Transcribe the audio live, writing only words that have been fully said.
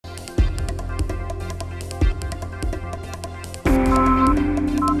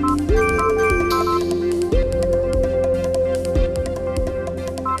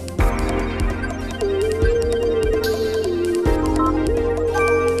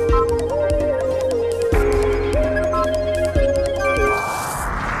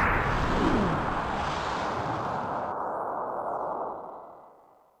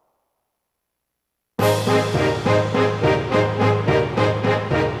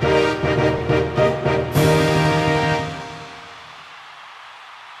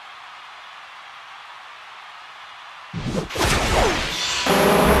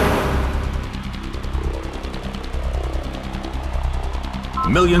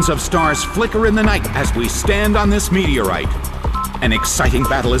Millions of stars flicker in the night as we stand on this meteorite. An exciting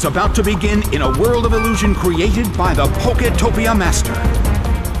battle is about to begin in a world of illusion created by the Poketopia Master.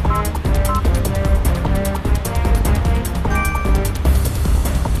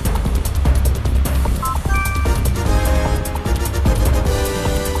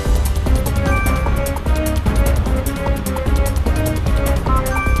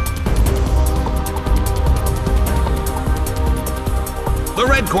 The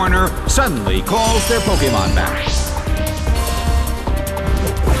red corner suddenly calls their Pokémon back.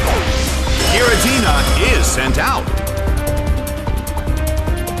 Giratina is sent out.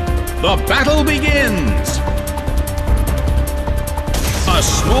 The battle begins. A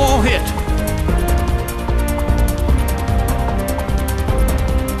small hit.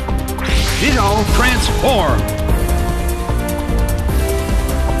 Ditto transform.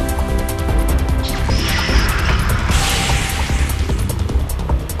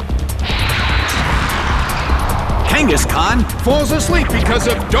 Kangaskhan falls asleep because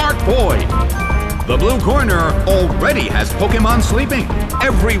of Dark Void. The blue corner already has Pokémon sleeping.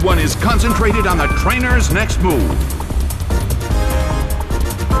 Everyone is concentrated on the trainer's next move.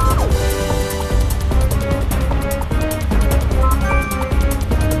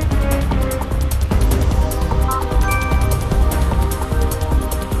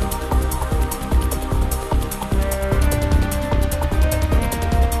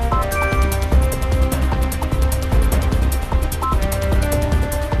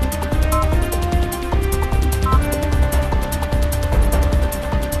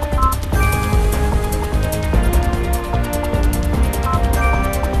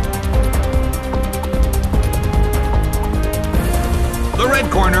 The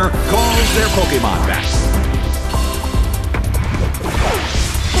red corner calls their Pokémon back.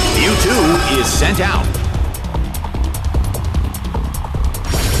 Mewtwo is sent out.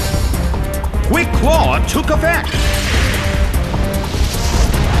 Quick Claw took effect.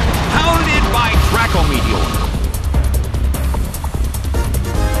 Pounded by Draco Meteor.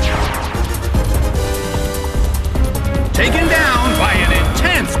 Taken down by an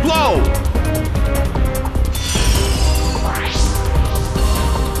intense blow.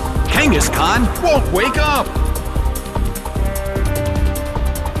 Kangaskhan won't wake up!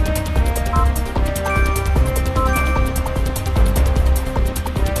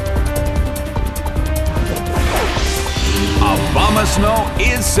 Abomasnow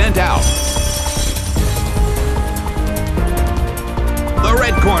is sent out. The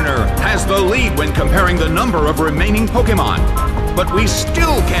red corner has the lead when comparing the number of remaining Pokémon, but we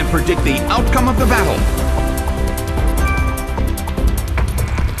still can't predict the outcome of the battle.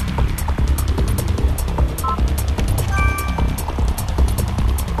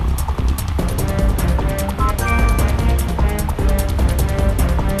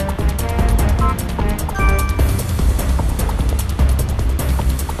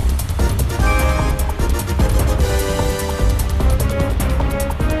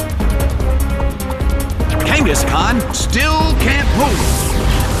 Kangaskhan still can't move.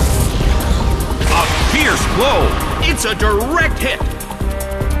 A fierce blow. It's a direct hit.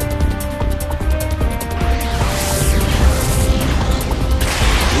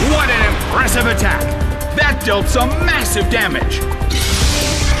 What an impressive attack. That dealt some massive damage.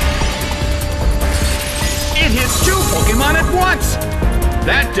 It hits two Pokémon at once.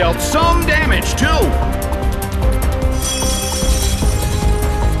 That dealt some damage too.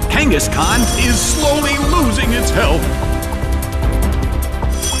 Kangaskhan is slowly losing its health.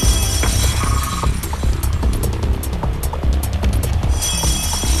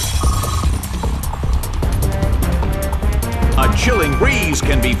 A chilling breeze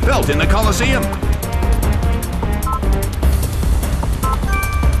can be felt in the Colosseum.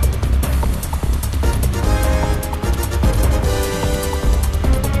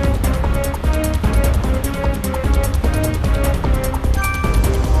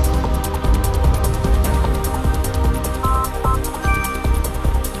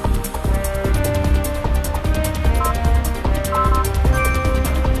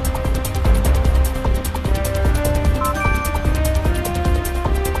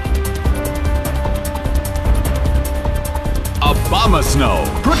 Abomasnow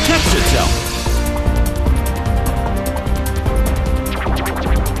protects itself.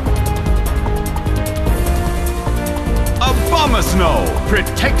 Abomasnow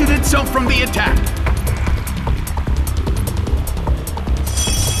protected itself from the attack.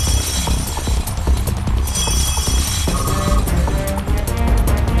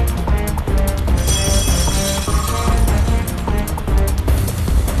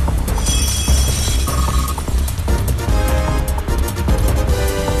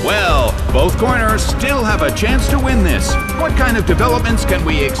 Well, both corners still have a chance to win this. What kind of developments can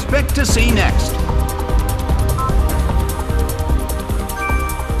we expect to see next?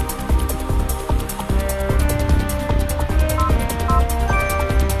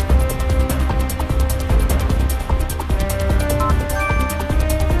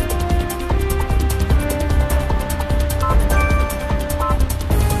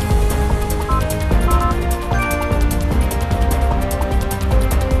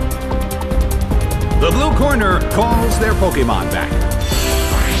 The blue corner calls their Pokémon back.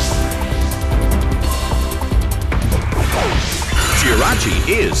 Giratina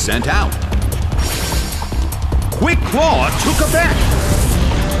is sent out. Quick Claw took effect.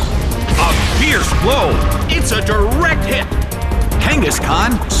 A fierce blow. It's a direct hit.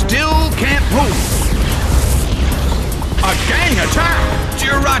 Kangaskhan still can't move. A gang attack.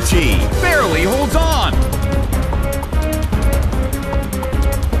 Giratina barely holds on.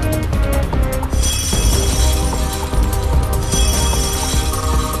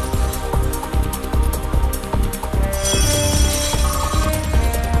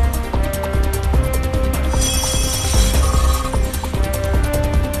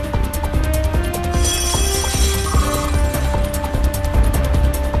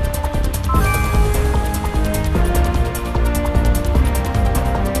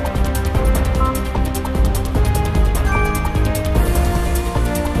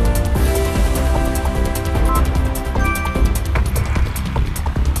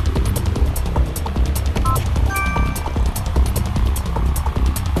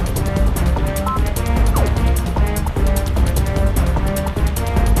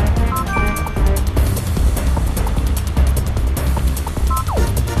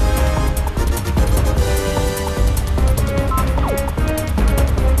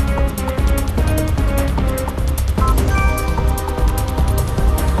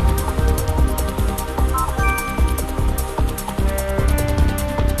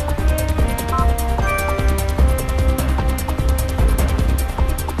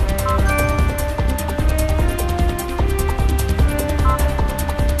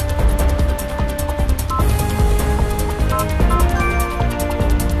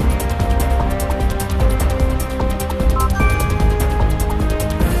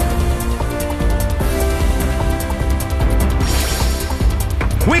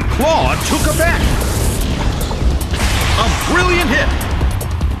 Quick Claw took effect. A brilliant hit.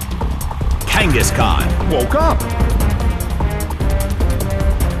 Kangaskhan woke up.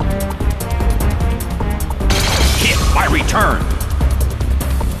 Hit by return.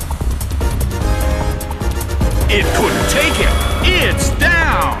 It couldn't take it. It's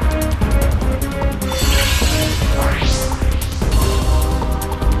down.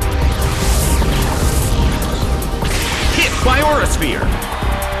 Hit by Aurasphere.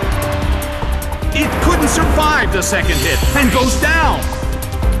 It couldn't survive the second hit and goes down.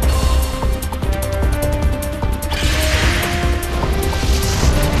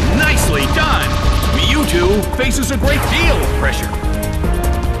 Nicely done. Mewtwo faces a great deal of pressure.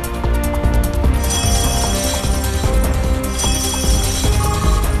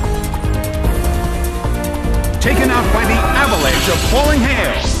 Taken out by the avalanche of falling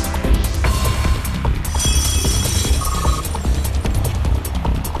hail.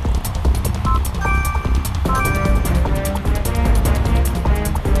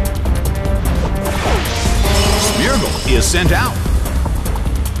 Smeargle is sent out.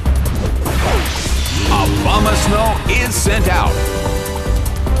 Snow is sent out.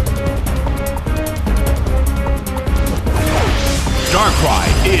 Darkrai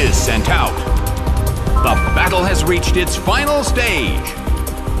is sent out. The battle has reached its final stage.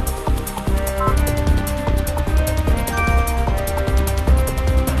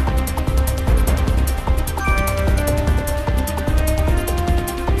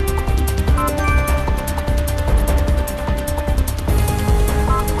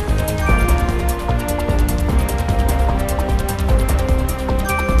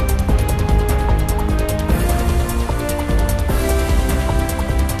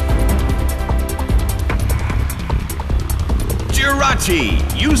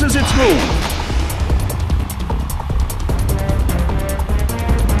 Giratina uses its move.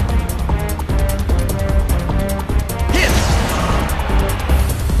 Hit.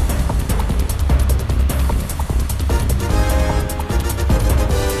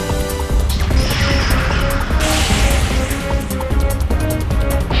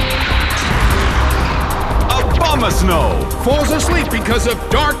 Snow falls asleep because of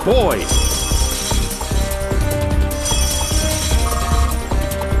Dark Void.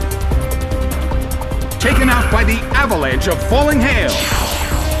 Taken out by the avalanche of falling hail.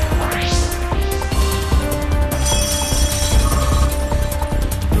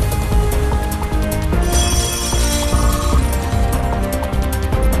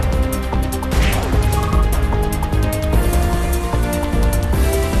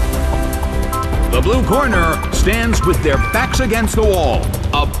 The blue corner stands with their backs against the wall.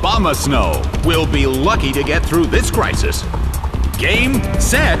 Abomasnow will be lucky to get through this crisis. Game,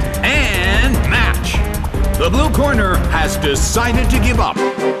 set, and match! The blue corner has decided to give up.